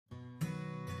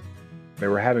They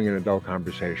were having an adult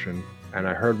conversation, and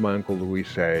I heard my Uncle Louis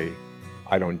say,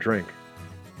 "I don't drink."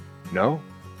 No?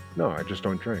 No, I just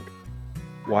don't drink.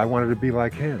 Well, I wanted to be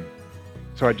like him,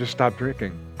 so I just stopped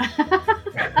drinking.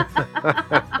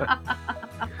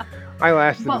 I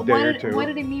lasted a But day or what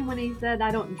two. did he mean when he said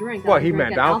I don't drink? Well, I he drink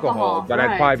meant alcohol, but at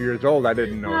right. 5 years old, I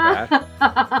didn't know that.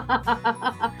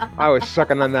 I was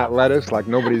sucking on that lettuce like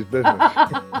nobody's business.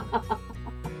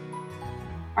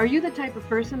 Are you the type of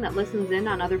person that listens in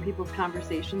on other people's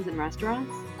conversations in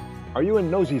restaurants? Are you a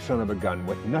nosy son of a gun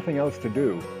with nothing else to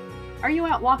do? Are you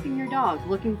out walking your dog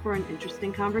looking for an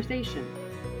interesting conversation?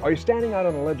 Are you standing out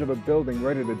on the ledge of a building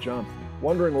ready to jump,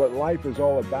 wondering what life is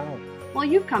all about? Well,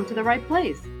 you've come to the right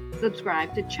place.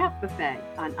 Subscribe to Chat Buffet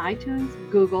on iTunes,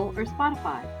 Google, or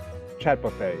Spotify. Chat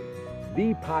Buffet,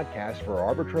 the podcast for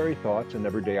arbitrary thoughts and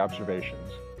everyday observations.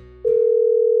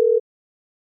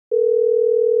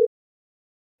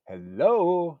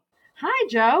 Hello. Hi,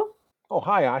 Joe. Oh,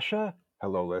 hi, Asha.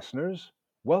 Hello, listeners.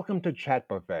 Welcome to Chat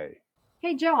Buffet.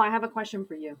 Hey, Joe, I have a question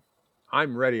for you.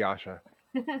 I'm ready, Asha.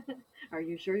 Are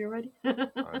you sure you're ready?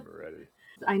 I'm ready.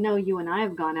 I know you and I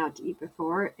have gone out to eat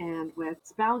before, and with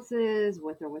spouses,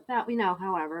 with or without,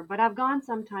 however, but I've gone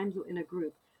sometimes in a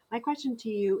group. My question to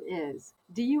you is,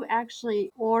 do you actually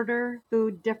order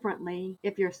food differently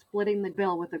if you're splitting the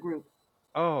bill with a group?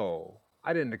 Oh,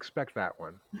 I didn't expect that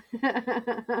one.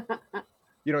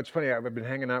 You know, it's funny. I've been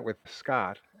hanging out with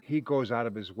Scott. He goes out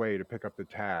of his way to pick up the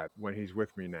tab when he's with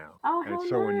me now. Oh, And how it's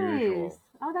so nice. unusual.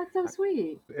 Oh, that's so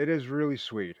sweet. It is really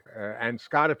sweet. And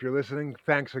Scott, if you're listening,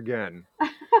 thanks again.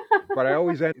 But I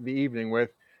always end the evening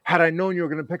with, had I known you were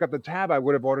going to pick up the tab, I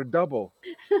would have ordered double.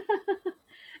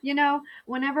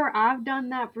 Whenever I've done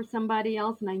that for somebody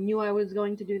else and I knew I was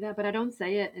going to do that, but I don't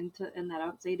say it and I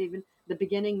don't say it even the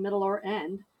beginning, middle, or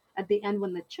end. At the end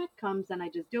when the check comes, then I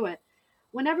just do it.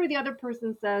 Whenever the other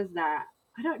person says that,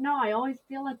 I don't know, I always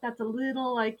feel like that's a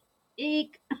little like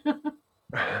eek.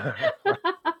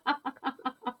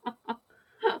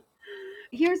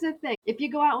 Here's the thing. If you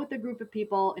go out with a group of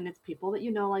people and it's people that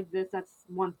you know like this, that's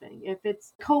one thing. If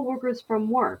it's coworkers from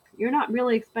work, you're not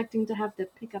really expecting to have to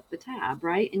pick up the tab,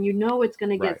 right? And you know it's going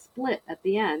to Right. get split at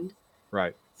the end.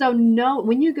 Right. So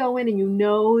when you go in and you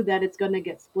know that it's going to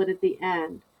get split at the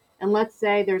end, and let's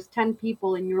say there's 10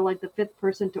 people and you're like the fifth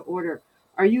person to order,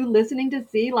 are you listening to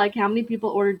see like how many people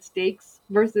ordered steaks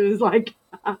versus like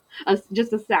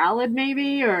just a salad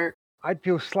maybe? Or I'd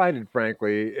feel slighted,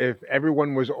 frankly, if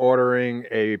everyone was ordering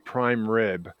a prime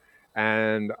rib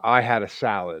and I had a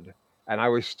salad and I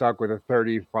was stuck with a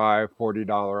 $35,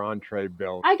 $40 entree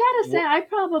bill. I gotta say, I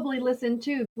probably listen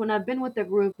too. When I've been with the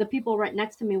group, the people right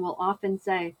next to me will often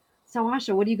say, "So,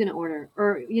 Asha, what are you going to order?"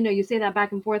 Or, you say that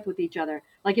back and forth with each other.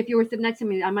 Like if you were sitting next to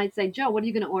me, I might say, "Joe, what are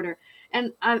you going to order?"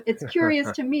 And it's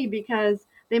curious to me because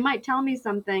they might tell me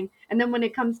something. And then when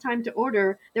it comes time to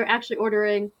order, they're actually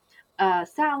ordering a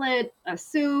salad, a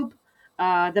soup,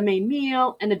 the main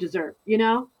meal, and a dessert,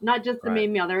 not just the Right.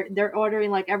 main meal. They're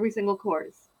ordering like every single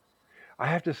course. I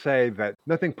have to say that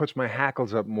nothing puts my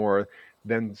hackles up more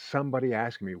than somebody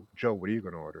asking me, Joe, what are you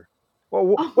going to order? Well,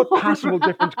 what possible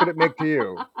difference could it make to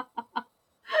you?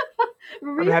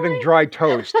 I'm having Really? dry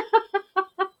toast.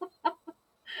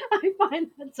 I find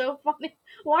that so funny.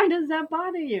 Why does that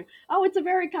bother you? Oh, it's a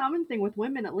very common thing with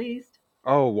women, at least.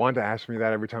 Oh, Wanda asks me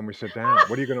that every time we sit down.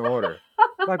 What are you going to order?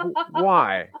 Like, why?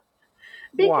 Why?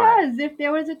 Because if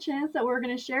there was a chance that we're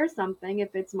going to share something,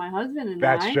 if it's my husband and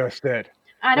That's just it.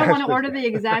 I don't That's want to just order the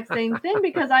exact same thing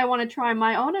because I want to try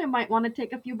my own. I might want to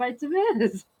take a few bites of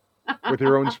his. with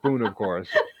your own spoon, of course,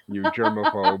 you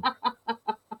germaphobe.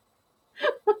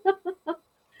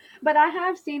 But I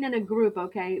have seen in a group,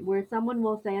 okay, where someone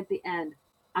will say at the end,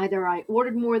 either I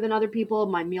ordered more than other people,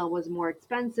 my meal was more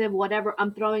expensive, whatever,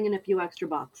 I'm throwing in a few extra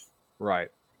bucks. Right.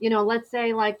 Let's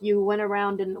say like you went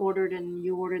around and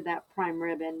you ordered that prime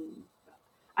rib, and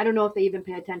I don't know if they even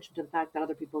pay attention to the fact that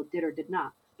other people did or did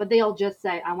not, but they'll just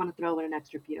say, I want to throw in an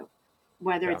extra few,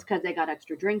 whether Yeah. it's because they got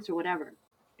extra drinks or whatever.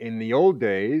 In the old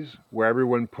days, where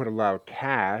everyone put out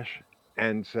cash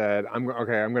and said, I'm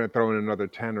going to throw in another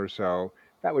 10 or so,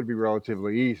 that would be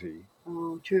relatively easy.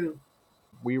 Oh, true.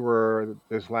 We were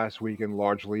this last weekend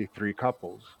largely three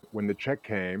couples. When the check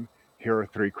came, here are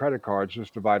three credit cards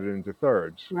just divided into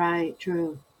thirds. Right,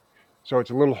 true. So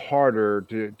it's a little harder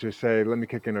to say, let me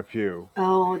kick in a few.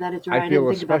 Oh, that is I right. I feel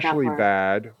didn't think about that especially part.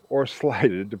 bad or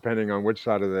slighted, depending on which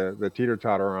side of the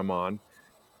teeter-totter I'm on,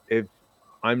 if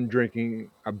I'm drinking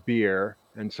a beer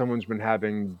and someone's been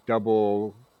having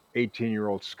double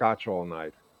 18-year-old scotch all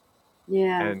night,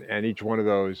 Yeah. and each one of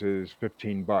those is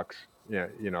 $15. Yeah,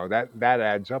 that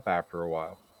adds up after a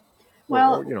while.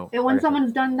 or Well, when like I said,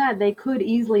 someone's done that, they could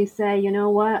easily say, you know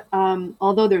what?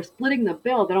 Although they're splitting the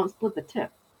bill, they don't split the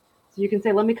tip. So you can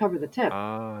say, let me cover the tip.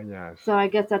 yes. So I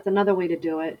guess that's another way to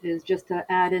do it is just to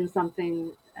add in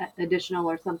something additional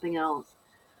or something else.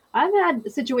 I've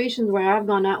had situations where I've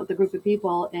gone out with a group of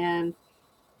people, and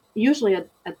usually at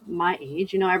my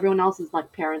age, everyone else is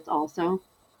like parents also.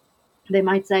 They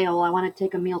might say, oh, well, I want to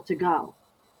take a meal to go.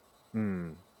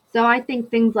 Hmm. So I think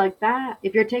things like that,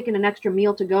 if you're taking an extra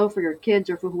meal to go for your kids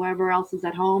or for whoever else is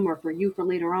at home or for you for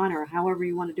later on or however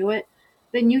you want to do it,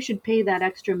 then you should pay that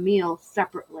extra meal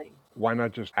separately. Why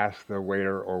not just ask the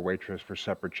waiter or waitress for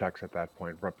separate checks at that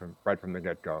point, right from the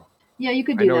get-go? Yeah, you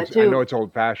could I do know that it's I know too. it's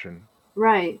old-fashioned.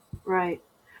 Right, right.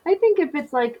 I think if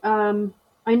it's like,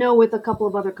 I know with a couple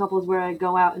of other couples where I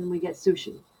go out and we get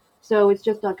sushi. So it's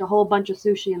just like a whole bunch of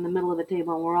sushi in the middle of the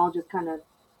table and we're all just kind of,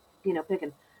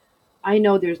 picking. I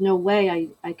know there's no way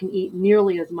I can eat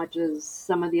nearly as much as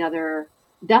some of the other,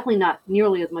 definitely not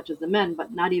nearly as much as the men,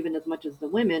 but not even as much as the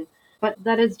women. But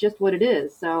that is just what it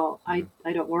is. So I, Mhm.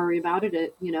 I don't worry about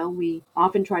it. We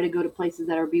often try to go to places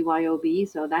that are BYOB,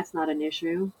 so that's not an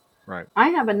issue. Right. I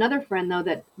have another friend though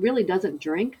that really doesn't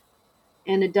drink,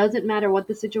 and it doesn't matter what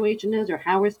the situation is or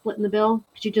how we're splitting the bill.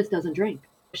 She just doesn't drink.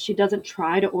 She doesn't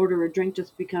try to order a drink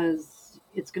just because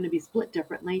it's going to be split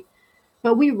differently.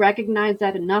 But we recognize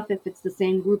that enough if it's the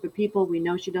same group of people. We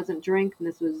know she doesn't drink, and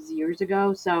this was years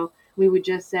ago. So we would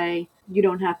just say, you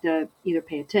don't have to either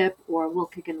pay a tip or we'll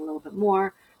kick in a little bit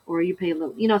more, or you pay a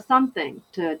little, something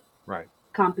to Right.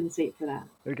 compensate for that.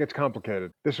 It gets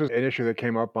complicated. This was an issue that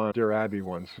came up on Dear Abby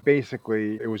once.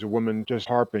 Basically, it was a woman just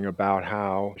harping about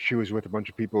how she was with a bunch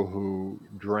of people who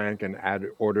drank and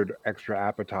ordered extra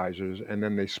appetizers, and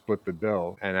then they split the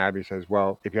bill. And Abby says,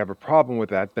 well, if you have a problem with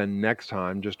that, then next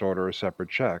time just order a separate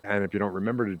check. And if you don't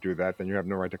remember to do that, then you have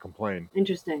no right to complain.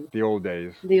 Interesting. The old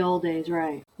days. The old days,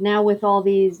 right. Now with all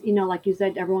these, like you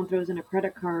said, everyone throws in a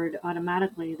credit card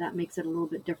automatically. That makes it a little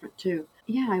bit different too.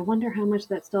 Yeah, I wonder how much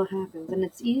that still happens. And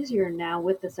it's easier now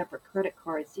with the separate credit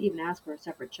cards to even ask for a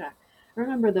separate check. I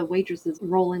remember the waitresses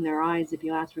rolling their eyes if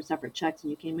you asked for separate checks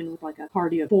and you came in with like a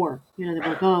party of four. They're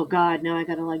like, oh God, now I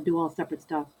gotta like do all separate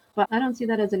stuff. But I don't see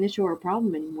that as an issue or a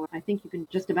problem anymore. I think you can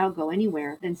just about go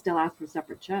anywhere and still ask for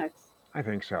separate checks. I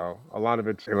think so. A lot of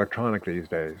it's electronic these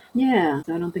days. Yeah,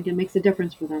 so I don't think it makes a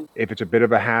difference for them. If it's a bit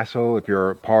of a hassle, if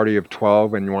you're a party of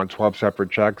 12 and you want 12 separate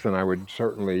checks, then I would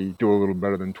certainly do a little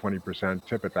better than 20%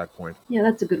 tip at that point. Yeah,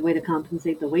 that's a good way to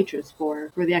compensate the waitress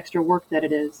for the extra work that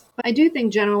it is. But I do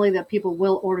think generally that people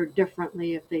will order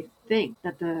differently if they think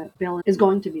that the bill is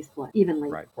going to be split evenly.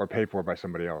 Right. Or paid for by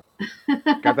somebody else.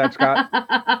 Got that, Scott?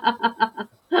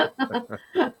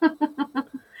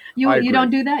 you I you don't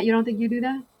agree. do that? You don't think you do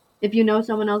that? If you know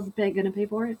someone else is going to pay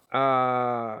for it?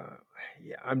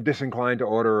 Yeah, I'm disinclined to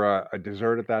order a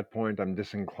dessert at that point. I'm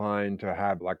disinclined to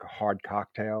have like a hard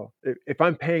cocktail. If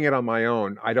I'm paying it on my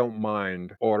own, I don't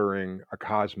mind ordering a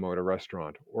Cosmo at a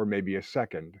restaurant or maybe a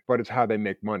second, but it's how they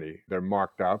make money. They're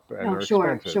marked up and Oh, they're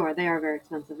sure, expensive. sure. They are very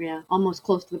expensive. Yeah, almost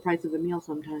close to the price of a meal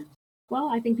sometimes. Well,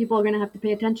 I think people are going to have to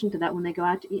pay attention to that when they go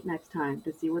out to eat next time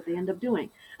to see what they end up doing.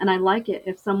 And I like it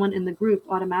if someone in the group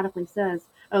automatically says,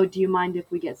 oh, do you mind if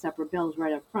we get separate bills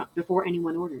right up front before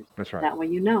anyone orders? That's right. That way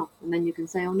you know. And then you can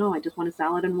say, oh, no, I just want a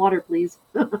salad and water, please.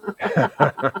 I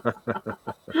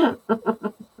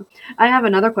have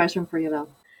another question for you, though.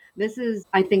 This is,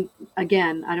 I think,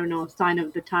 again, I don't know, a sign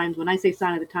of the times. When I say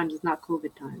sign of the times, it's not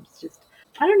COVID times. It's just,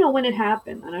 I don't know when it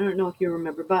happened. And I don't know if you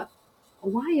remember, but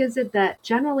why is it that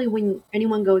generally when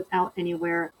anyone goes out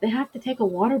anywhere, they have to take a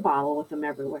water bottle with them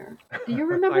everywhere? Do you I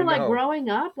remember like know.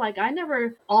 growing up? Like I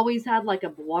never always had like a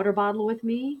water bottle with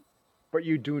me. But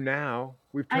you do now.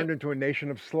 We've I turned into a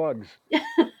nation of slugs.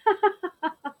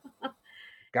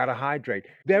 Gotta hydrate.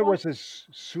 There well, was this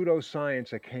pseudoscience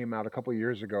that came out a couple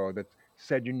years ago that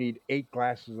said you need 8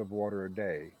 glasses of water a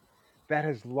day. That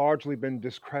has largely been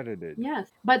discredited.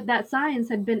 yes, but that science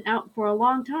had been out for a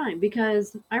long time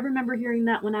because I remember hearing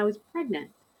that when I was pregnant.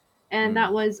 And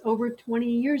that Mm. was over 20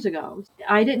 years ago.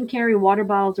 I didn't carry water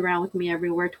bottles around with me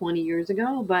everywhere 20 years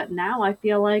ago, but now I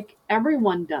feel like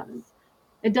everyone does.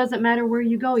 It doesn't matter where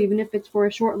you go, even if it's for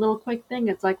a short little quick thing.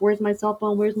 It's like, where's my cell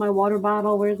phone? Where's my water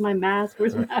bottle? Where's my mask?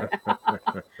 Where's my.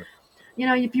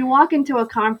 If you walk into a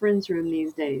conference room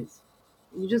these days,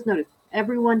 you just notice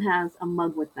everyone has a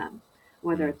mug with them,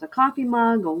 whether Mm. it's a coffee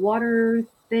mug, a water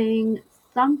thing,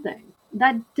 something.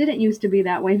 That didn't used to be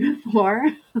that way before.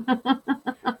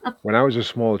 When I was a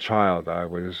small child, I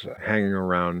was hanging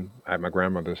around at my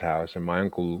grandmother's house, and my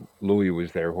uncle Louis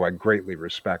was there, who I greatly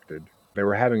respected. They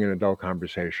were having an adult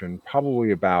conversation,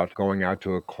 probably about going out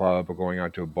to a club or going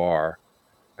out to a bar,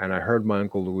 and I heard my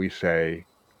uncle Louis say,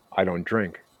 I don't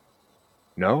drink.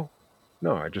 No?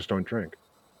 No, I just don't drink.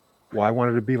 Well, I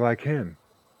wanted to be like him,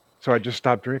 so I just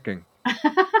stopped drinking.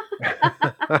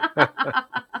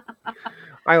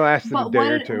 I lasted a But day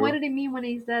or what two. did he mean when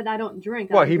he said I don't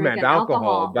drink? I Well, don't he drink meant an alcohol,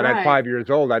 alcohol, but at right? 5 years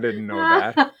old, I didn't know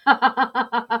that.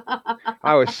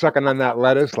 I was sucking on that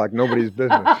lettuce like nobody's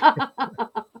business.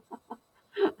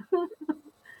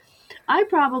 I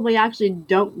probably actually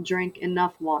don't drink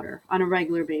enough water on a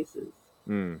regular basis.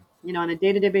 Mm, On a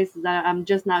day to day basis, I'm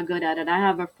just not good at it. I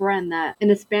have a friend that, in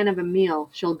the span of a meal,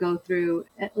 she'll go through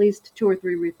at least 2 or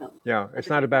 3 refills yeah, at it's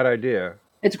the not a same bad time. idea.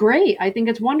 It's great. I think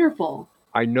it's wonderful.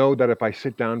 I know that if I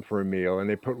sit down for a meal and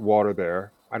they put water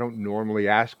there, I don't normally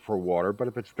ask for water, but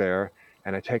if it's there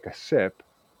and I take a sip,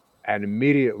 and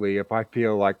immediately, if I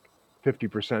feel like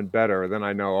 50% better, then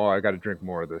I know, oh, I got to drink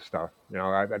more of this stuff,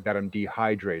 that I'm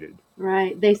dehydrated.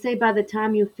 Right. They say by the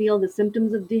time you feel the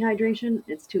symptoms of dehydration,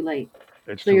 it's too late.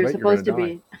 It's So too you're late. You're going supposed to to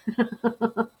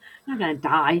die. be not gonna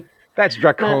die, That's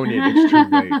but draconian. It's too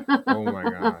late. Oh my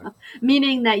God.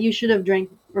 meaning that you should have drank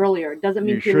earlier. Doesn't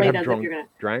You mean too should late have as if you're gonna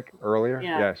drank earlier.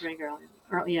 yeah Yes. drink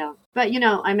earlier. Yeah. But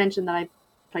I mentioned that I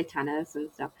play tennis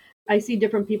and stuff. I see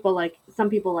different people, like some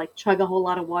people like chug a whole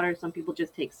lot of water. Some people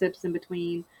just take sips in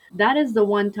between. That is the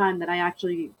one time that I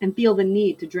actually and feel the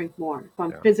need to drink more if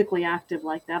I'm Yeah. physically active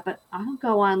like that. But I'll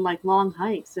go on like long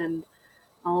hikes and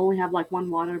I'll only have like one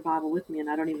water bottle with me and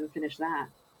I don't even finish that.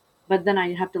 But then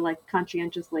I have to like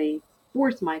conscientiously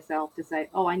force myself to say,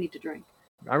 "Oh, I need to drink."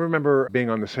 I remember being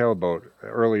on the sailboat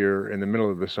earlier in the middle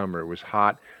of the summer. It was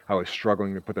hot. I was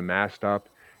struggling to put the mast up.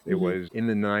 It Hmm. was in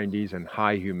the 90s and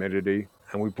high humidity.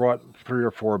 And we brought 3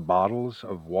 or 4 bottles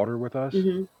of water with us.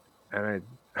 Hmm. And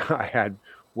I had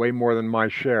way more than my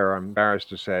share, I'm embarrassed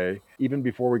to say, even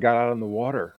before we got out on the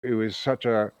water. It was such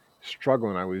a struggle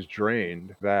and I was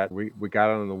drained that we got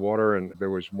out on the water and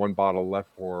there was 1 bottle left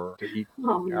to eat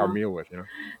Oh our no. meal with, Yeah.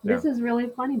 This is really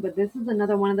funny, but this is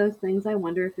another one of those things I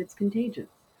wonder if it's contagious.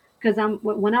 Because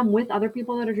when I'm with other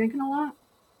people that are drinking a lot,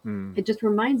 Mm. it just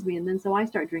reminds me, and then so I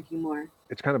start drinking more.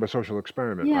 It's kind of a social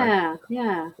experiment, right? Yeah,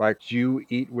 yeah, Like, do you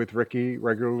eat with Ricky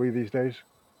regularly these days?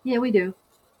 yeah. We do.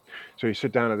 So you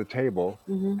sit down at the table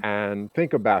Hmm. and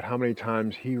think about how many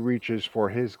times he reaches for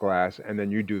his glass and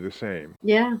then you do the same.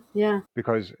 Yeah, yeah.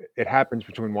 Because it happens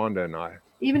between Wanda and I.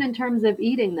 Even in terms of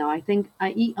eating, though, I think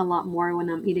I eat a lot more when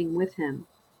I'm eating with him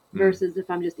Mm. versus if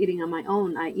I'm just eating on my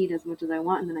own. I eat as much as I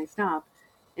want and then I stop.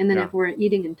 And then Yeah. if we're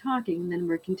eating and talking, then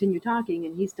we continue talking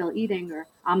and he's still eating, or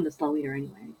I'm the slow eater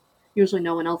anyway. Usually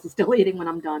no one else is still eating when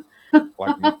I'm done.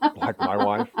 Like my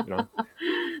wife.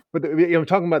 But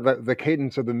talking about the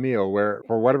cadence of the meal, where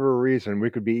for whatever reason we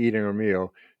could be eating our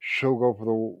meal, she'll go for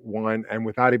the wine, and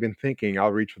without even thinking,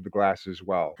 I'll reach for the glass as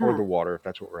well, or Huh. the water if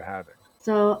that's what we're having.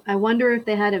 So I wonder if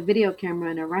they had a video camera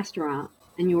in a restaurant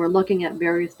and you were looking at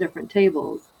various different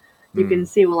tables. You can Mm.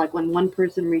 see, well, like when one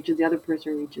person reaches, the other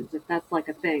person reaches, if that's like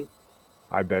a thing.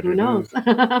 I bet Who it knows? is.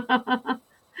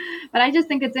 But I just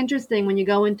think it's interesting when you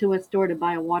go into a store to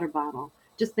buy a water bottle.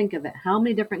 Just think of it. How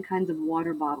many different kinds of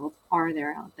water bottles are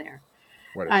there out there?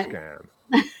 What a I, scam.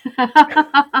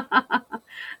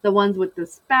 the ones with the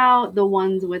spout, the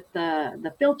ones with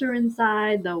the filter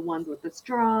inside, the ones with the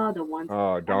straw, the ones.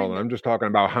 Oh, I mean, darling, I'm just talking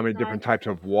about how many inside. different types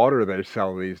of water they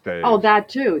sell these Oh, days. that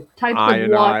too. Types of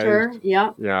water. Ionized,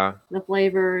 Yep. yeah, The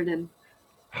flavored and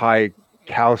high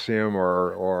calcium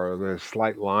or the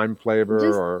slight lime flavor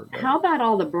just or how about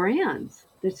all the brands?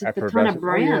 There's just a ton of effervescent. Oh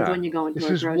brands yeah, when you go into this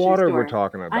a is grocery water we're store.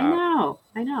 talking I about. know,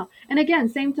 I know. And again,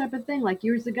 same type of thing. Like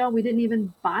years ago, we didn't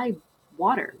even buy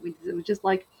water. It was just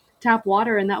like tap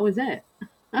water, and that was it.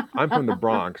 I'm from the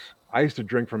Bronx. I used to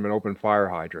drink from an open fire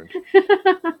hydrant.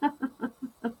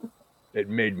 It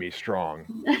made me strong.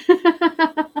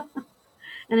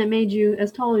 And it made you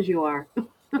as tall as you are.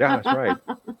 Yeah, that's right.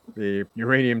 The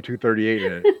uranium-238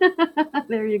 in it.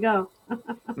 There you go.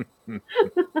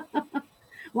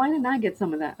 Why didn't I get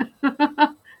some of that?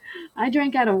 I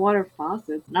drank out of water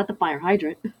faucets, not the fire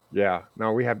hydrant. Yeah,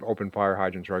 no, we have open fire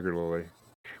hydrants regularly.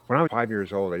 When I was 5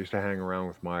 years old, I used to hang around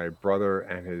with my brother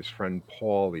and his friend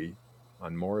Paulie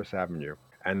on Morris Avenue.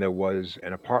 And there was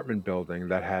an apartment building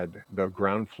that had the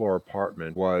ground floor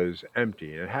apartment was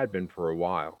empty, and it had been for a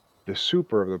while. The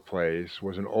super of the place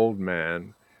was an old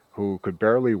man who could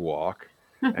barely walk,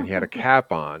 and he had a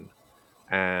cap on,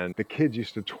 and the kids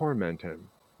used to torment him.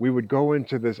 We would go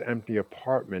into this empty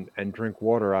apartment and drink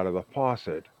water out of the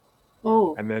faucet,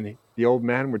 Oh, and then the old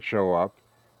man would show up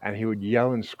and he would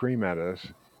yell and scream at us.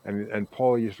 And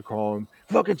Paul used to call him,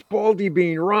 "Look, it's Baldy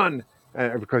Bean, run!"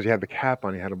 Because he had the cap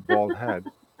on, he had a bald head.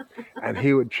 And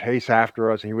he would chase after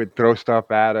us and he would throw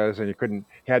stuff at us and he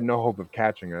had no hope of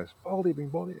catching us. Baldy Bean,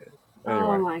 Baldy. Oh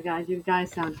Anyway, my God, you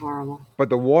guys sound horrible. but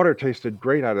the water tasted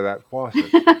great out of that faucet.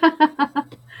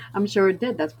 I'm sure it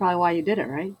did. That's probably why you did it,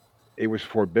 right? It was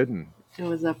forbidden. It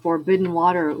was a forbidden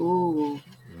water. Ooh.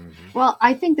 Hmm. Well,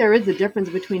 I think there is a difference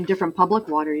between different public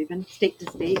water, even state to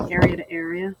state, area to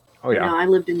area. Oh You know, yeah, I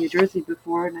lived in New Jersey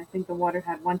before, and I think the water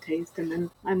had one taste, and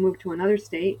then I moved to another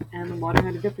state, and the water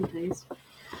had a different taste.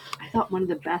 I thought one of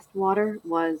the best water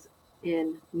was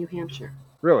in New Hampshire.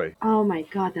 really. Oh my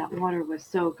God, that water was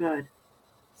so good.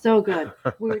 So good.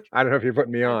 We were I don't know if you're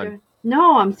putting me on.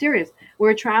 no, I'm serious. We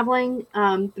were traveling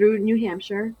through New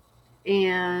Hampshire,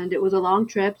 and it was a long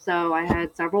trip, so I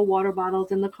had several water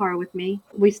bottles in the car with me.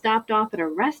 We stopped off at a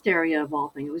rest area of all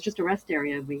things. It was just a rest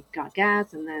area. We got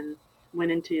gas and then went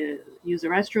in to use the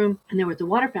restroom, and there was a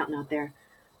water fountain out there.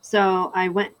 So I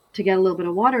went to get a little bit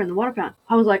of water in the water fountain.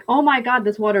 I was like, oh my God,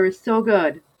 this water is so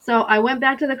good. So I went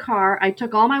back to the car. I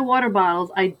took all my water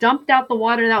bottles. I dumped out the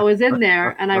water that was in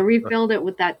there, and I refilled it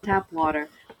with that tap water.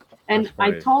 That's And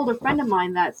I funny. told a friend of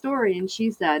mine that story, and she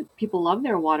said people love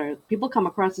their water. People come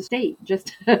across the state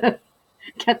just to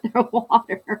get their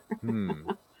water. Hmm.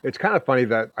 It's kind of funny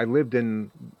that I lived in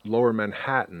Lower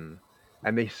Manhattan,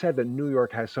 and they said that New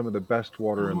York has some of the best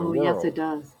water in the Oh, yes, it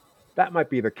world. does. That might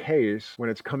be the case when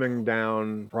it's coming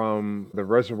down from the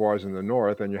reservoirs in the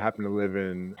north and you happen to live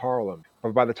in Harlem.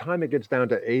 But by the time it gets down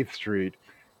to 8th Street,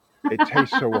 it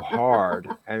tastes so hard.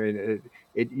 I mean,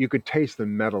 you could taste the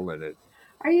metal in it.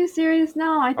 Are you serious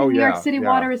now? I Oh think New York yeah, City yeah.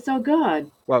 water is so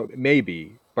good. Well,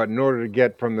 maybe, but in order to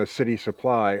get from the city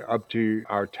supply up to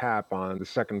our tap on the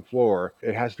second floor,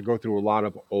 it has to go through a lot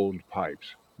of old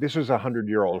pipes. This is a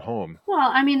 100-year-old home Well,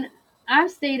 I mean,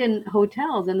 I've stayed in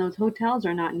hotels, and those hotels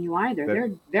are not new either. that, They're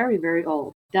very, very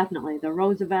old. Definitely. The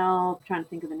Roosevelt, I'm trying to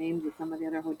think of the names of some of the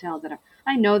other hotels that are,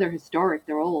 I know they're historic,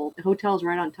 they're old. The hotel's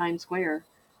right on Times Square,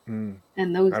 mm,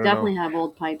 and those I don't know. definitely have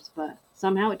old pipes, but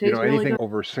somehow it tastes really Anything good.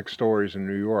 over 6 stories in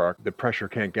New York, the pressure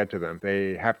can't get to them.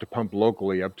 They have to pump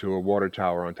locally up to a water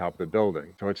tower on top of the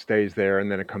building. So it stays there and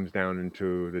then it comes down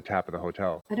into the tap of the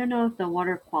hotel. I don't know if the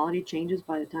water quality changes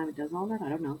by the time it does all that. I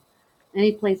don't know.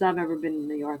 Any place I've ever been in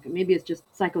New York, maybe it's just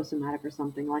psychosomatic or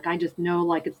something. Like I just know,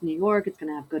 like it's New York, it's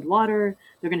gonna have good water,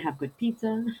 they're gonna have good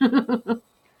pizza,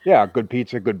 Yeah, good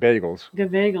pizza, good bagels. good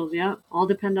bagels. Yeah, all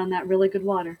depend on that really good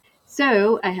water.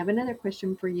 So I have another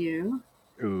question for you.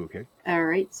 Ooh, okay. All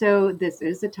right, so this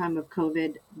is the time of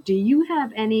COVID. Do you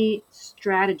have any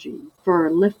strategies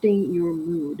for lifting your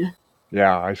mood?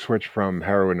 Yeah, I switched from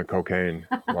heroin to cocaine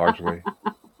largely.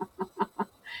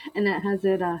 And that has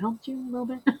it helped you a little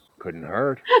bit? Couldn't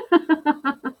hurt.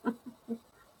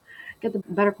 Get the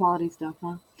better quality stuff,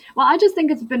 huh? Well, I just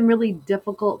think it's been really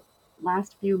difficult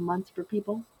last few months for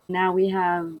people. Now we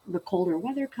have the colder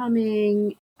weather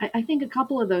coming. I think a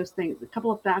couple of those things, a couple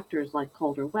of factors like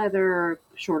colder weather,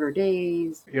 shorter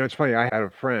days. It's funny. I had a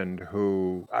friend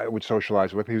who I would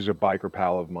socialize with. He was a biker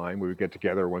pal of mine. We would get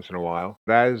together once in a while.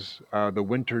 As the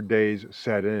winter days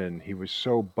set in, he was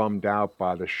so bummed out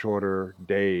by the shorter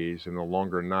days and the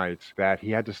longer nights that he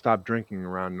had to stop drinking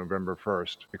around November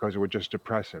 1st because it would just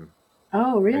depress him.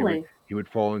 Oh, And really? he would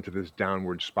fall into this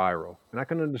downward spiral. And I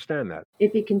can understand that.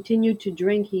 If he continued to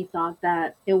drink, he thought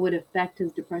that it would affect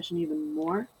his depression even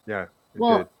more. Yeah, it did.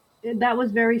 Well, that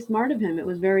was very smart of him. It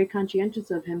was very conscientious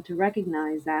of him to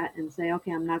recognize that and say,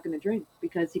 okay, I'm not going to drink,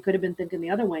 because he could have been thinking the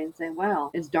other way and say,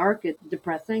 well, it's dark, it's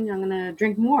depressing, I'm going to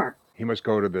drink more. He must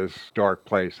go to this dark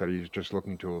place that he's just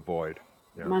looking to avoid.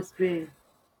 Yeah. Must be.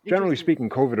 Generally Interesting. speaking,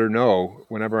 COVID or no,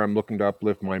 whenever I'm looking to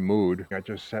uplift my mood, I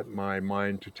just set my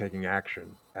mind to taking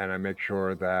action. And I make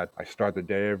sure that I start the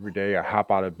day every day. I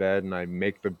hop out of bed and I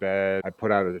make the bed. I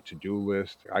put out a to-do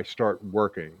list. I start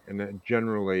working. And that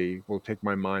generally will take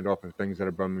my mind off of things that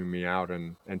are bumming me out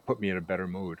and put me in a better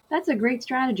mood. That's a great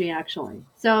strategy, actually.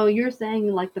 So you're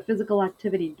saying like the physical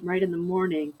activity right in the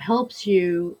morning helps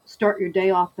you start your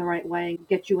day off the right way,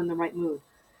 get you in the right mood.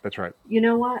 That's right. You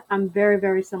know what? I'm very,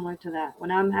 very similar to that.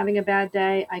 When I'm having a bad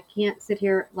day, I can't sit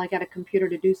here like at a computer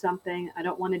to do something. I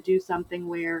don't want to do something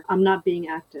where I'm not being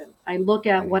active. I look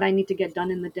at what Mhm. I need to get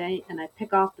done in the day and I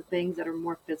pick off the things that are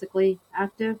more physically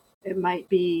active. It might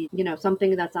be,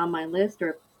 something that's on my list, or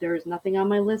if there's nothing on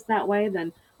my list that way,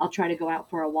 then I'll try to go out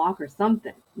for a walk or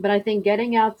something. But I think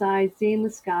getting outside, seeing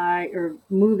the sky, or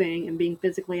moving and being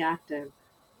physically active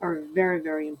are very,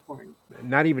 very important.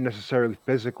 Not even necessarily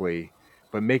physically,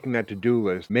 but making that to-do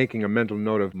list, making a mental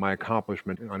note of my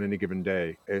accomplishment on any given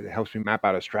day. It helps me map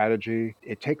out a strategy.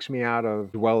 It takes me out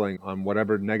of dwelling on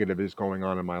whatever negative is going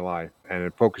on in my life, and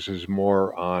it focuses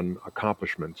more on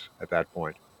accomplishments at that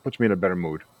point. Puts me in a better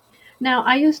mood. Now,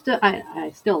 I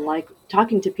still like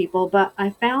talking to people, but I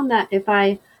found that if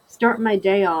I start my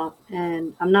day off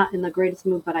and I'm not in the greatest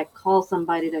mood, but I call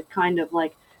somebody to kind of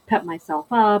like pep myself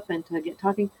up and to get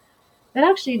talking, it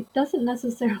actually doesn't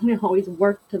necessarily always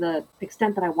work to the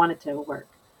extent that I want it to work.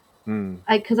 Mm,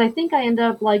 Because I think I end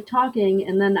up like talking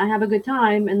and then I have a good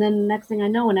time, and then next thing I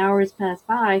know, an hour has passed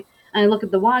by, and I look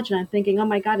at the watch and I'm thinking, oh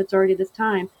my God, it's already this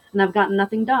time, and I've gotten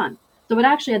nothing done. So it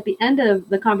actually, at the end of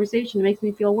the conversation, makes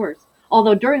me feel worse.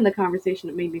 Although during the conversation,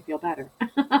 it made me feel better.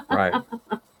 right.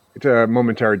 It's a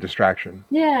momentary distraction.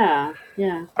 Yeah,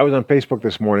 yeah. I was on Facebook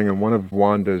this morning, and one of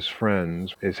Wanda's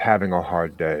friends is having a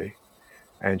hard day,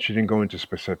 and she didn't go into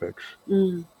specifics.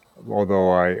 Mm.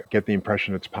 Although I get the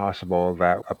impression it's possible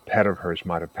that a pet of hers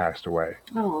might have passed away.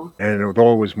 Oh, And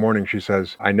although it was morning, she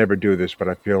says, I never do this, but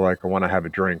I feel like I want to have a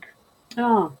drink.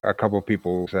 oh, A couple of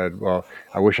people said, well,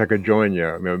 I wish I could join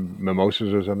you,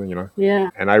 mimosas or something. yeah.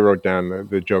 And I wrote down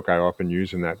the joke I often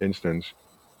use in that instance.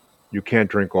 You can't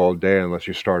drink all day unless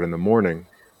you start in the morning.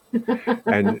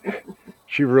 And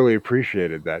she really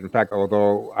appreciated that. In fact,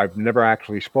 although I've never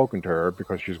actually spoken to her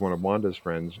because she's one of Wanda's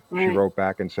friends, she Right. wrote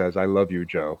back and says, I love you,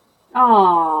 Joe.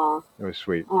 Oh, It was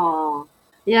sweet. oh.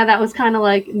 Yeah, that was kind of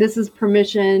like, this is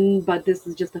permission, but this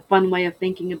is just a fun way of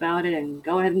thinking about it, and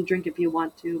go ahead and drink if you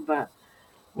want to, but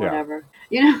Yeah. whatever.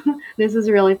 This is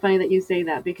really funny that you say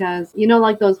that, because,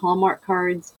 like those Hallmark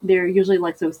cards, they're usually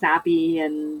like so sappy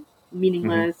and Hmm.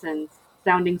 meaningless and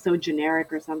sounding so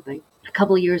generic or something. A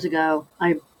couple of years ago,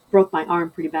 I broke my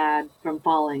arm pretty bad from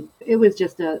falling. It was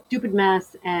just a stupid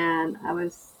mess, and I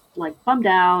was like bummed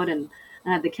out, and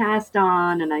I had the cast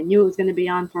on, and I knew it was going to be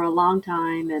on for a long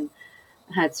time, and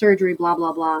I had surgery, blah,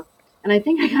 blah, blah. And I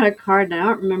think I got a card, and I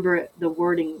don't remember the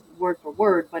wording word for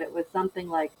word, but it was something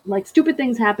like stupid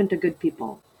things happen to good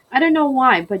people. I don't know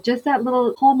why, but just that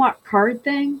little Hallmark card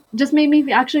thing just made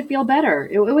me actually feel better.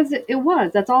 It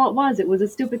was. That's all it was. It was a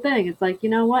stupid thing. It's like, you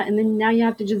know what? And then now you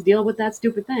have to just deal with that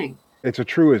stupid thing. It's a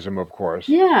truism, of course.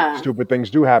 Yeah. Stupid things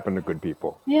do happen to good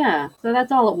people. Yeah. So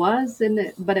that's all it was,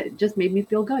 but it just made me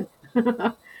feel good.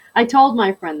 I told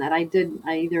my friend that I did.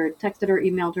 I either texted her,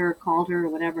 emailed her, called her, or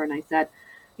whatever, and I said,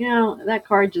 that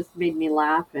card just made me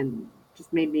laugh and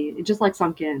just made me, it just like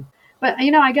sunk in. But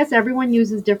I guess everyone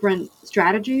uses different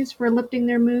strategies for lifting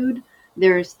their mood.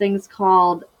 There's things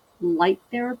called light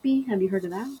therapy. Have you heard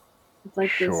of that? It's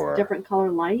like this Sure. different color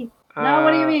light. No,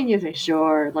 what do you Uh, mean? You say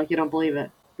sure, like you don't believe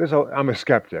it. I'm a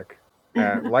skeptic.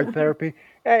 Light therapy,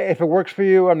 if it works for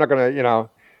you, I'm not going to,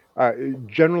 uh,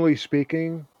 generally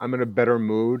speaking, I'm in a better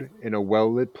mood in a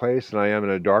well lit place than I am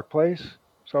in a dark place.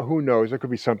 So who knows? There could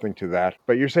be something to that.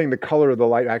 But you're saying the color of the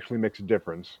light actually makes a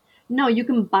difference. No, you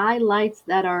can buy lights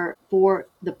that are for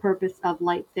the purpose of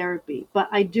light therapy. But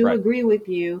I do Right. agree with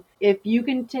you. If you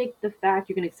can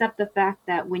you can accept the fact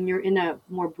that when you're in a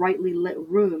more brightly lit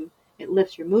room, it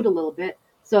lifts your mood a little bit.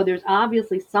 So there's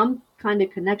obviously some kind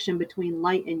of connection between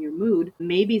light and your mood.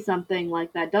 Maybe something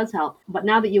like that does help. But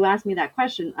now that you asked me that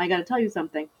question, I got to tell you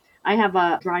something. I have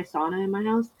a dry sauna in my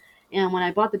house. And when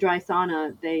I bought the dry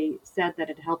sauna, they said that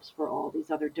it helps for all these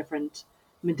other different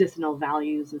medicinal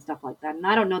values and stuff like that. And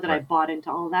I don't know that I Right. bought into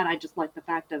all of that. I just like the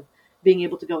fact of being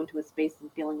able to go into a space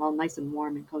and feeling all nice and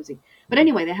warm and cozy. But Mhm.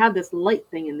 anyway, they have this light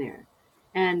thing in there.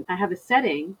 And I have a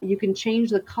setting. You can change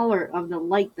the color of the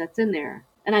light that's in there.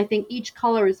 And I think each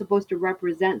color is supposed to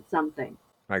represent something.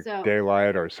 Like So,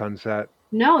 daylight or sunset.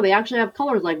 no, they actually have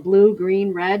colors like blue,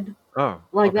 green, red, Oh,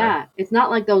 like okay. that. It's not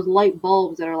like those light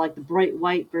bulbs that are like the bright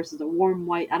white versus a warm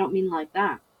white. I don't mean like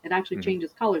that. It actually Hmm.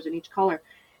 changes colors in each color.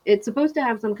 It's supposed to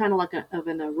have some kind of like of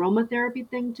an aromatherapy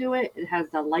thing to it. It has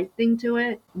a light thing to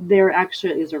it. There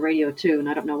actually is a radio too, and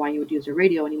I don't know why you would use a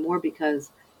radio anymore,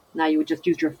 because now you would just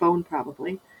use your phone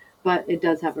probably. But it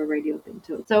does have a radio thing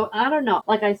to it. So I don't know.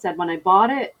 Like I said, when I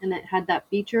bought it and it had that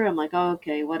feature, I'm like, oh,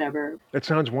 okay, whatever. It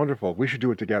sounds wonderful. We should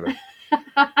do it together.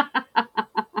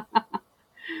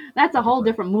 That's a That'd be whole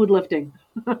great. different mood lifting.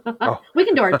 Oh, We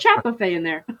can do our chat buffet in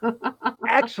there.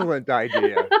 excellent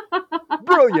idea.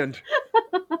 Brilliant.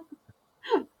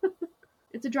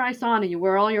 It's a dry sauna. You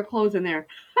wear all your clothes in there.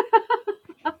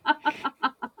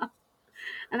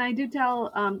 And I do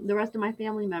tell the rest of my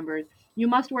family members, you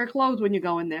must wear clothes when you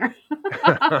go in there,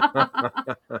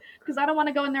 because I don't want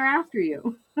to go in there after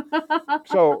you.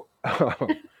 So,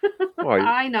 well,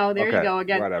 I know. There you okay, go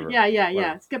again. whatever. Yeah, yeah,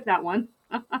 Whatever. yeah. Skip that one.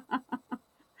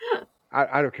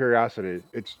 Out of curiosity,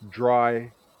 it's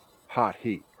dry, hot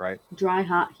heat, right? Dry,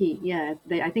 hot heat. Yeah,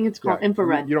 I think it's Yeah, called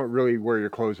infrared. you don't really wear your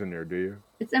clothes in there, do you?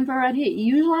 It's infrared heat.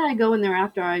 Usually I go in there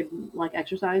after I like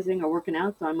exercising or working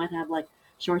out, so I might have like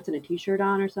shorts and a t-shirt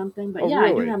on or something. But Oh, yeah, I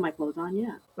do really? have my clothes on.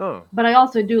 Yeah. Oh, But I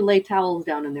also do lay towels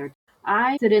down in there.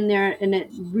 I sit in there and it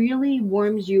really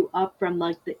warms you up from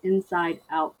like the inside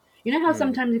out. You know how Mm.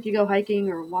 sometimes if you go hiking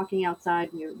or walking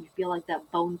outside and you feel like that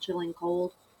bone chilling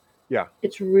cold? Yeah.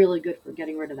 It's really good for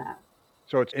getting rid of that.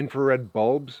 So it's infrared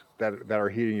bulbs that are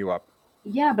heating you up.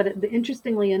 Yeah, but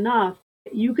interestingly enough,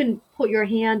 you can put your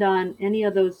hand on any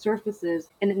of those surfaces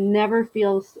and it never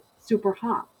feels super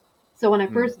hot. So when I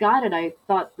Mm. first got it, I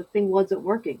thought the thing wasn't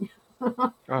working.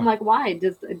 I'm Ah, like, why?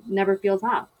 It never feels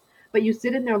hot. But you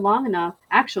sit in there long enough,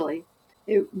 actually,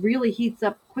 it really heats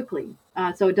up quickly.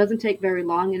 So it doesn't take very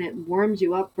long and it warms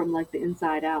you up from like the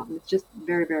inside out. And it's just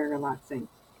very, very relaxing.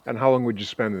 and how long would you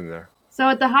spend in there? So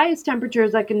at the highest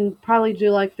temperatures, I can probably do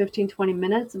like 15, 20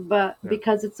 minutes, but Yeah.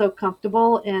 because it's so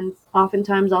comfortable and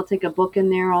oftentimes I'll take a book in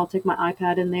there, I'll take my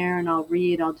iPad in there and I'll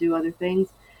read, I'll do other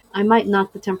things. I might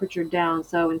knock the temperature down.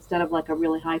 So instead of like a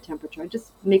really high temperature, I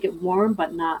just make it warm,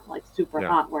 but not like super Yeah.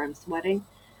 hot where I'm sweating.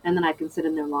 And then I can sit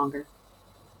in there longer.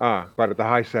 But at the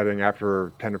high setting,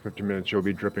 after 10 or 15 minutes, you'll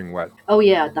be dripping wet. Oh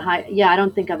yeah, the high. Yeah, I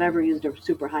don't think I've ever used a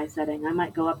super high setting. I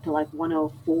might go up to like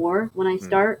 104 when I Mm.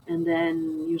 start, and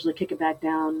then usually kick it back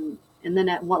down. And then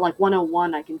at what like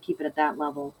 101, I can keep it at that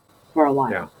level for a Yeah.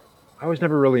 while. I was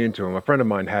never really into them. A friend of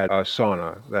mine had a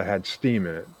sauna that had steam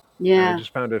in it, and I Yeah.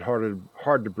 just found it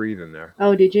hard to breathe in there.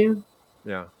 Oh, did you?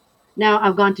 Yeah. Now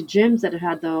I've gone to gyms that have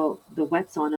had the wet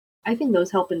sauna. I think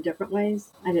those help in different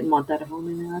ways. I didn't want that at home,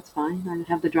 and that's fine. I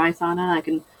have the dry sauna. I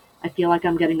can. I feel like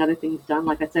I'm getting other things done.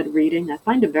 Like I said, reading. I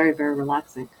find it very, very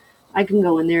relaxing. I can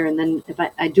go in there, and then if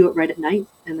I do it right at night,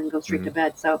 and then go straight to Mhm.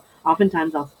 bed. So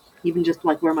oftentimes I'll even just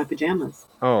like wear my pajamas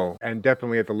Oh, and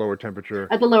definitely at the lower temperature,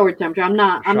 at the lower temperature. I'm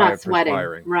shy not of sweating.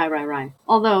 perspiring. Right, right, right.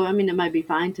 Although I mean, it might be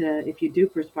fine to if you do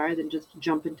perspire, then just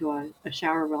jump into a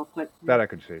shower real quick. That I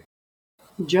could see.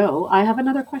 Joe, I have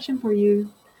another question for you.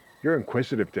 You're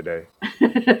inquisitive today,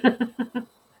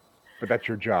 but that's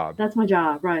your job. That's my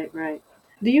job. Right, right.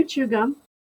 Do you chew gum?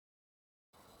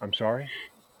 I'm sorry?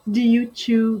 Do you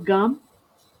chew gum?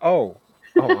 Oh.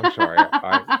 Oh, I'm sorry.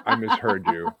 I misheard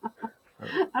you.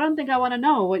 I don't think I want to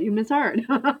know what you misheard. It's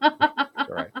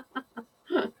all right.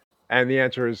 And the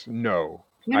answer is no,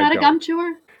 You're I not a gum don't.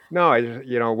 chewer? No, I just,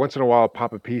 once in a while, I'll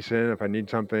pop a piece in if I need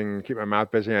something, keep my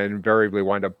mouth busy. I invariably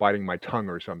wind up biting my tongue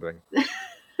or something.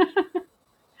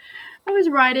 I was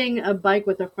riding a bike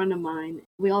with a friend of mine.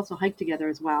 We also hike together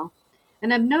as well.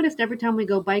 And I've noticed every time we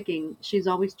go biking, she's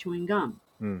always chewing gum.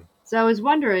 Hmm. So I was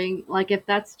wondering, like, if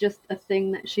that's just a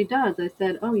thing that she does. I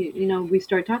said, "Oh, we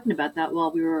started talking about that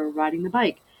while we were riding the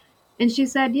bike." And she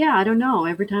said, "Yeah, I don't know.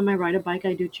 Every time I ride a bike,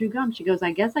 I do chew gum." She goes,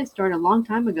 "I guess I started a long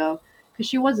time ago because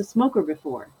she was a smoker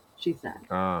before," she said.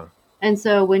 Ah, And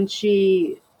so when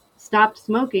she stopped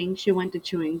smoking, she went to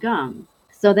chewing gum.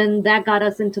 So then that got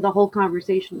us into the whole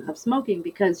conversation of smoking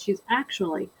because she's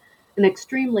actually an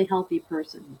extremely healthy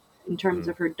person in terms hmm.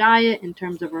 of her diet, in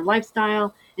terms of her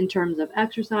lifestyle, in terms of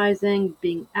exercising,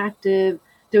 being active,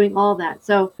 doing all that.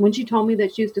 So when she told me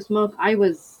that she used to smoke, I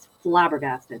was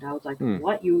flabbergasted. I was like, Hmm.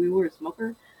 "What? You were a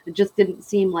smoker?" It just didn't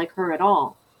seem like her at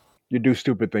all. You do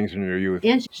stupid things in your youth.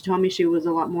 And she told me she was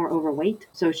a lot more overweight.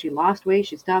 So she lost weight,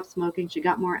 she stopped smoking, she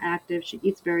got more active, she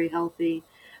eats very healthy.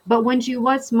 But when she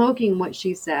was smoking, what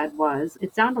she said was,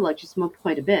 it sounded like she smoked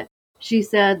quite a bit. She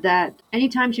said that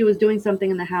anytime she was doing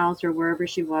something in the house or wherever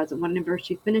she was, and whenever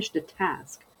she finished a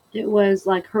task, it was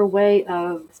like her way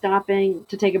of stopping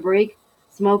to take a break, Yeah.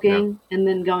 smoking, and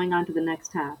then going on to the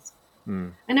next task. Hmm.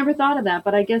 I never thought of that,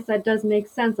 but I guess that does make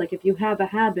sense. Like if you have a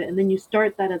habit and then you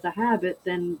start that as a habit,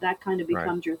 then that kind of Right.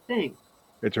 becomes your thing.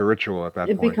 It's a ritual at that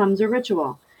It point. becomes a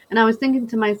ritual. And I was thinking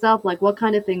to myself, like, what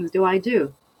kind of things do I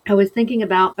do? I was thinking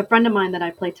about a friend of mine that I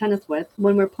play tennis with.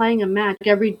 When we're playing a match,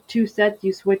 every 2 sets,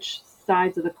 you switch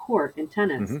sides of the court in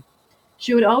tennis. Hmm.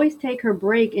 She would always take her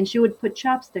break and she would put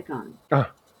chapstick on.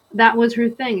 Ah, That was her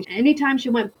thing. Anytime she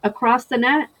went across the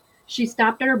net, she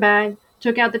stopped at her bag,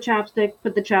 took out the chapstick,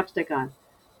 put the chapstick on.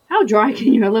 How dry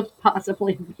can your lips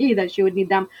possibly be that she would need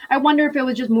them? I wonder if it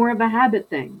was just more of a habit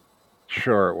thing.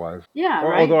 sure it was. Yeah,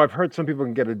 Although right? I've heard some people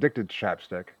can get addicted to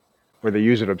chapstick, where they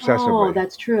use it Oh, obsessively.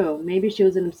 that's true. Maybe she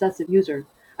was an obsessive user.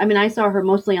 I mean, I saw her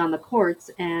mostly on the courts,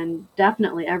 and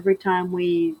definitely every time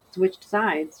we switched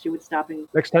sides, she would stop and.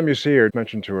 Next time you see her,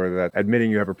 mention to her that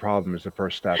admitting you have a problem is the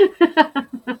first step.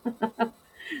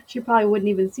 She probably wouldn't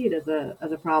even see it as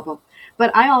a problem.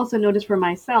 But I also noticed for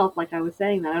myself, like I was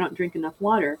saying, that I don't drink enough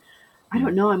water. I Hmm.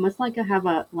 don't know. I must like have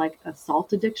a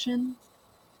salt addiction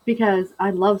because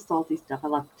I love salty stuff. I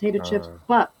love potato chips. Uh,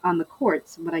 But on the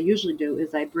courts, what I usually do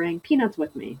is I bring peanuts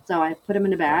with me. So I put them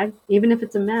in a yeah. bag. Even if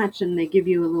it's a match and they give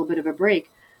you a little bit of a break,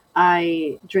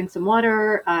 I drink some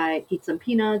water, I eat some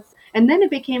peanuts. And then it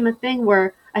became a thing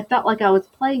where I felt like I was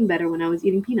playing better when I was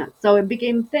eating peanuts. So it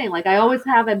became a thing. Like I always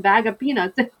have a bag of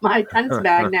peanuts in my tennis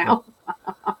bag now.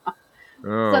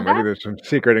 Oh, So maybe that's there's some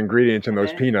secret ingredients in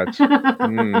those it. peanuts.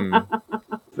 Mm,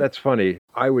 that's funny.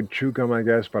 I would chew gum, I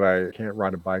guess, but I can't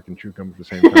ride a bike and chew gum at the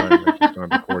same time. I just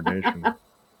don't have the coordination.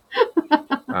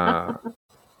 Uh,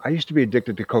 I used to be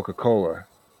addicted to Coca-Cola,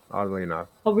 oddly enough.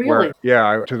 Oh, really? Where,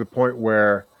 yeah, to the point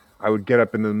where I would get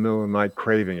up in the middle of the night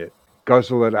craving it,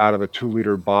 guzzle it out of a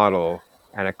 2-liter bottle,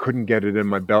 and I couldn't get it in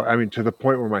my belly. I mean, to the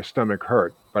point where my stomach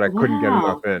hurt, but I couldn't get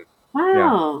enough Wow. in.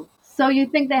 Yeah. Wow. So you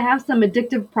think they have some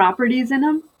addictive properties in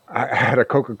them? I had a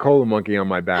Coca-Cola monkey on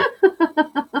my back.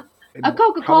 It A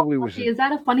Coca-Cola probably was monkey, is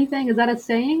that a funny thing? Is that a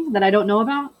saying that I don't know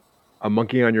about? a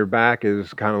monkey on your back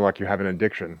is kind of like you have an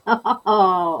addiction.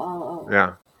 Oh.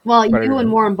 Yeah. Well, But you anyway,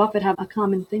 and Warren Buffett have a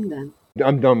common thing then.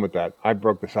 I'm done with that. I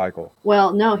broke the cycle.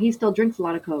 Well, no, he still drinks a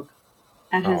lot of Coke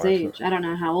at Oh, his age. I don't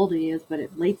know how old he is, but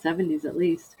at late 70s at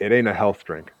least. it ain't a health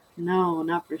drink. No,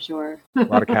 not for sure. A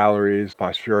lot of calories,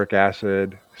 phosphoric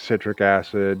acid, citric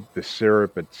acid, the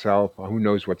syrup itself. Who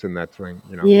knows what's in that thing,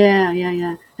 you know?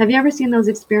 Yeah. Have you ever seen those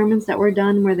experiments that were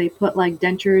done where they put like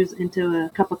dentures into a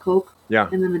cup of Coke Yeah.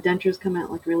 and then the dentures come out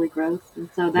like really gross? And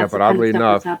so Yeah, that's the but kind of oddly stuff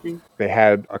enough, that's happening. they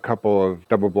had a couple of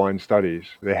double-blind studies.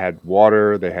 They had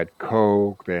water, they had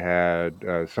Coke, they had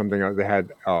something else. They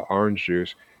had orange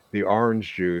juice. The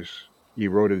orange juice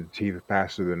eroded the teeth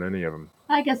faster than any of them.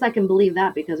 I guess I can believe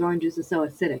that because orange juice is so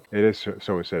acidic. It is so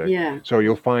acidic. Yeah. So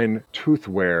you'll find tooth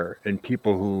wear in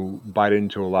people who bite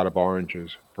into a lot of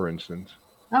oranges, for instance.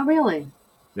 Oh, really?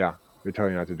 Yeah, they tell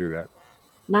you not to do that.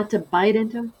 Not to bite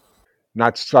into?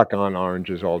 Not suck on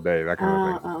oranges all day, that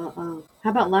kind of thing. How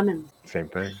about lemons? Same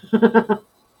thing.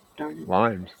 Darn it.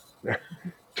 Limes.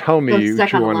 Tell me Don't you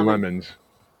suck on chew a on lemon. lemons.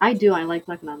 I do. I like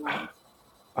sucking on lemons.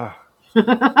 Ah,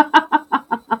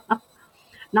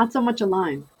 Not so much a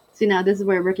lime. See, now this is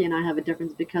where Ricky and I have a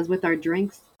difference because with our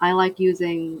drinks, I like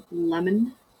using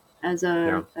lemon as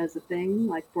yeah. a thing,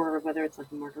 like for whether it's like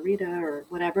a margarita or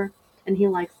whatever, and he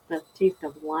likes the taste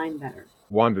of lime better.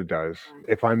 Wanda does. Lime.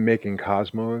 If I'm making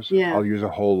Cosmos, Yeah. I'll use a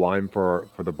whole lime for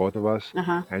the both of us,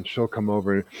 Uh and she'll come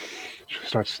over and she'll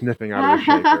start sniffing out of the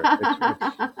shaker.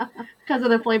 huh. Because of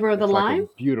the flavor of the It's like a lime.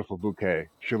 beautiful bouquet.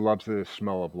 She loves the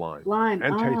smell of lime Lime.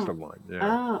 and taste Oh. of lime. Yeah.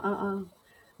 Oh.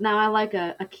 Now I like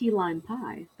a key lime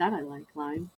pie. That I like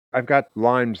lime. I've got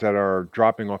limes that are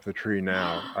dropping off the tree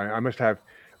now. I must have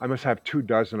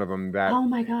 24 of them that Oh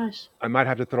my gosh. I might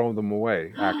have to throw them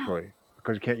away actually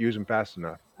because you can't use them fast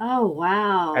enough. Oh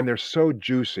wow. And they're so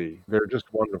juicy. They're just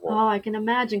wonderful. Oh, I can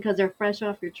imagine because they're fresh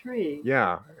off your tree.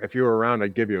 Yeah, if you were around,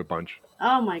 I'd give you a bunch.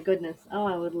 Oh my goodness. Oh,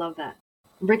 I would love that.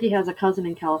 Ricky has a cousin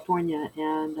in California,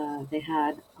 and they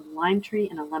had a lime tree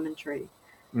and a lemon tree,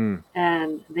 Mm,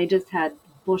 and they just had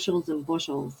bushels and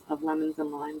bushels of lemons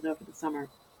and limes over the summer.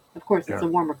 Of course, it's yeah.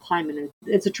 a warmer climate.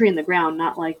 It's a tree in the ground,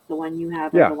 not like the one you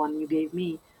have or Yeah. the one you gave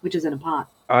me, which is in a pot.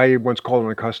 I once called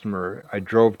on a customer. I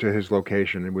drove to his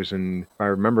location. It was in, if I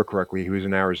remember correctly, he was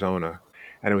in Arizona.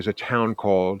 And it was a town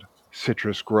called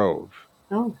Citrus Grove.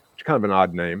 Oh, It's kind of an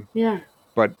odd name. yeah.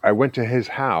 But I went to his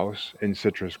house in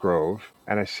Citrus Grove,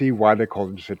 and I see why they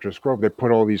called it Citrus Grove. They put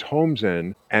all these homes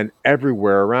in, and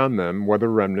everywhere around them were the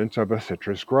remnants of a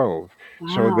citrus grove.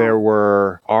 So there Wow.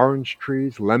 were orange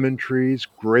trees, lemon trees,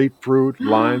 grapefruit,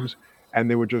 limes, and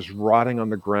they were just rotting on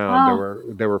the ground. Oh,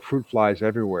 There were fruit flies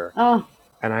everywhere. oh,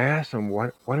 And I asked him, why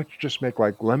don't you just make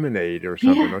like lemonade or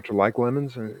something? yeah. Don't you like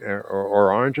lemons or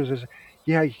oranges? He said,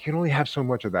 yeah, you can only have so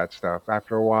much of that stuff.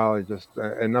 After a while, it just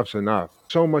enough's enough.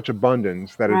 So much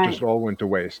abundance that it just Right. all went to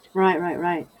waste.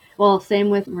 Right. Well, same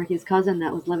with Ricky's cousin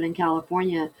that was living in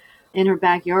California. In her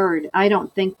backyard, I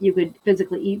don't think you could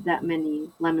physically eat that many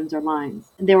lemons or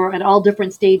limes. They were at all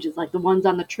different stages, like the ones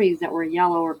on the trees that were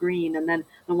yellow or green, and then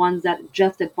the ones that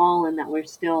just had fallen that were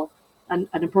still an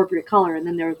appropriate color, and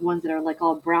then there's ones that are like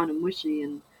all brown and mushy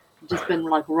and just been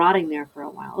like rotting there for a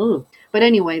while. Ooh. But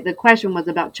anyway, the question was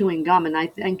about chewing gum, and I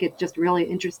think it's just really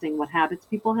interesting what habits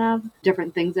people have,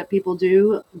 different things that people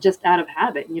do just out of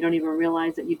habit, and you don't even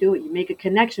realize that you do it. You make a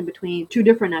connection between two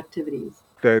different activities.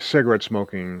 The cigarette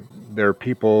smoking, there are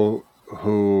people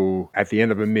who, at the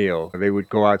end of a meal, they would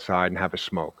go outside and have a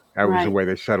smoke. That was the Right. way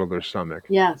they settled their stomach.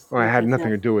 Yes. Well, it Yes. had Yes. nothing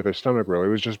to Yes. do with their stomach, really.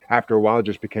 It was just, after a while, it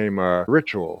just became a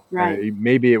ritual. Right.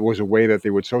 Maybe it was a way that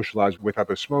they would socialize with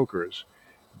other smokers,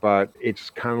 but it's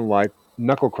kind of like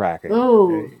knuckle cracking.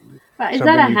 Oh. But is that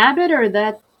Something a you, habit or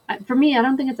that? For me, I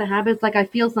don't think it's a habit. It's like I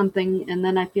feel something, and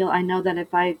then I know that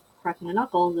if I crack my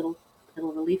knuckles, it'll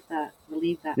relieve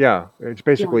that yeah, it's feeling.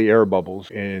 basically air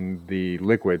bubbles in the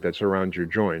liquid that surrounds your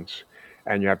joints,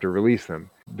 and you have to release them.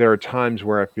 There are times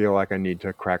where I feel like I need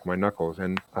to crack my knuckles,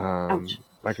 and Ouch.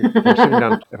 like if I'm sitting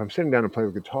down, if I'm sitting down to play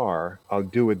the guitar, I'll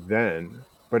do it then.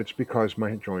 but it's because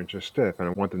my joints are stiff and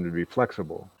I want them to be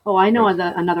flexible. Oh, I know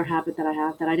That's another habit that I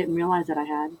have that I didn't realize that I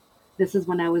had. This is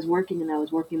when I was working and I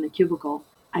was working in the cubicle.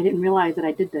 I didn't realize that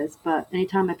I did this, but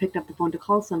anytime I picked up the phone to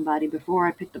call somebody, before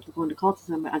I picked up the phone to call to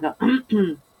somebody, I go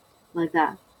like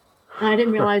that. And I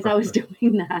didn't realize I was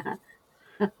doing that.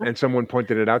 and someone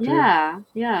pointed it out to you? Yeah,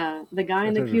 yeah. The guy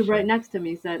in That's the cube right interesting. next to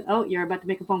me said, "Oh, you're about to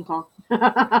make a phone call."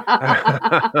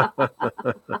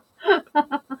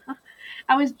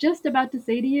 I was just about to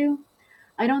say to you,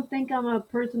 I don't think I'm a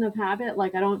person of habit.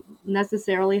 Like, I don't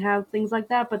necessarily have things like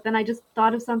that. But then I just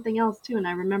thought of something else too. And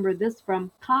I remember this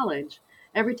from college.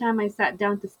 Every time I sat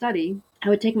down to study, I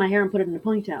would take my hair and put it in a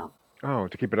ponytail Oh,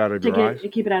 to keep it out of to your eyes?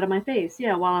 keep it out of my face.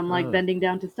 Yeah, while I'm like Oh, bending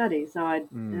down to study. So I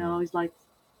mm. always like.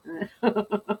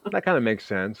 That kind of makes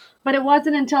sense. But it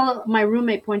wasn't until my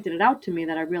roommate pointed it out to me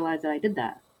that I realized that I did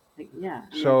that. Like, yeah,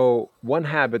 I mean, So, one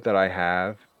habit that I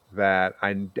have that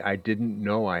I didn't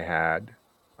know I had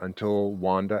until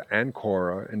Wanda and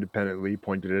Cora independently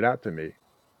pointed it out to me.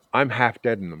 I'm half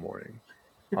dead in the morning.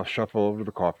 I'll shuffle over to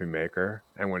the coffee maker,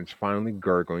 and when it's finally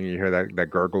gurgling, you hear that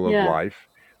gurgle of yeah. life.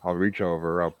 I'll reach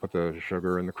over, I'll put the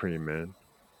sugar and the cream in,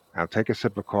 I'll take a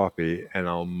sip of coffee, and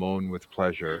I'll moan with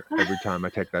pleasure every time I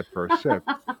take that first sip.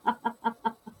 Like,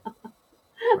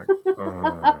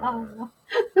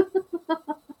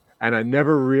 and I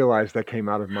never realized that came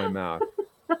out of my mouth.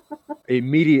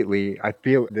 Immediately, I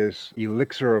feel this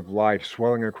elixir of life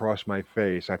swelling across my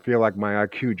face. I feel like my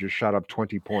IQ just shot up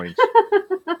 20 points.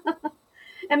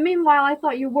 And meanwhile, I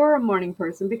thought you were a morning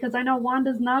person because I know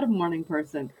Wanda's not a morning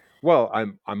person. Well,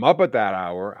 I'm up at that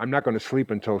hour. I'm not going to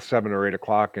sleep until 7 or 8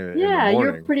 o'clock in the Yeah, you're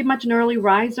morning. pretty much an early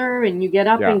riser and you get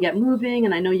up Yeah. and get moving.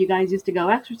 And I know you guys used to go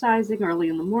exercising early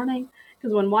in the morning.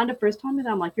 Because when Wanda first told me that,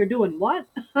 I'm like, you're doing what?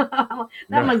 That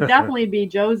must definitely be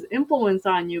Joe's influence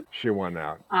on you. She won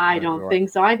out. I don't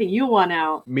think so. I think you won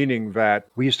out. Meaning that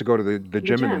we used to go to the The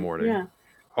gym in the gym, morning. yeah.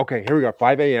 Okay, here we go.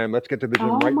 5 a.m. Let's get to the gym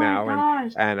Oh right my now.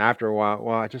 gosh. And after a while,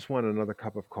 well, I just want another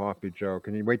cup of coffee, Joe.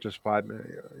 Can you wait just 5 minutes?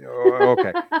 Oh,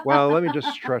 okay. Well, let me just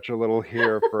stretch a little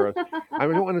here for us. I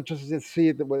don't want to just see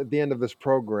at the end of this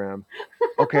program.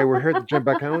 Okay, we're here at the gym,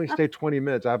 but I can only stay 20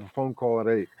 minutes. I have a phone call at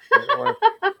 8.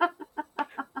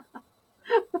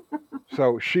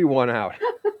 So she won out.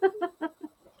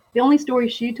 The only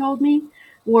stories she told me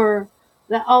were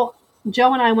that, oh,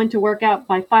 Joe and I went to work out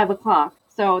by 5 o'clock.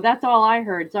 So that's all I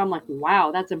heard. So I'm like,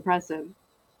 wow, that's impressive.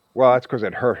 Well, that's because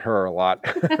it hurt her a lot.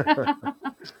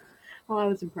 Well, I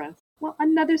was impressed. Well,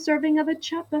 another serving of a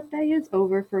chat buffet is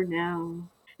over for now.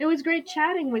 It was great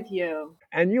chatting with you.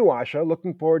 And you, Asha,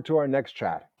 looking forward to our next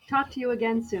chat. Talk to you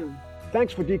again soon.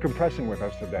 Thanks for decompressing with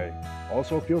us today.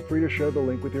 Also, feel free to share the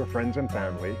link with your friends and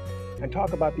family and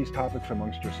talk about these topics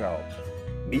amongst yourselves.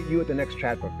 Meet you at the next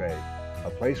chat buffet, a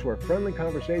place where friendly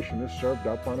conversation is served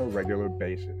up on a regular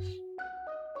basis.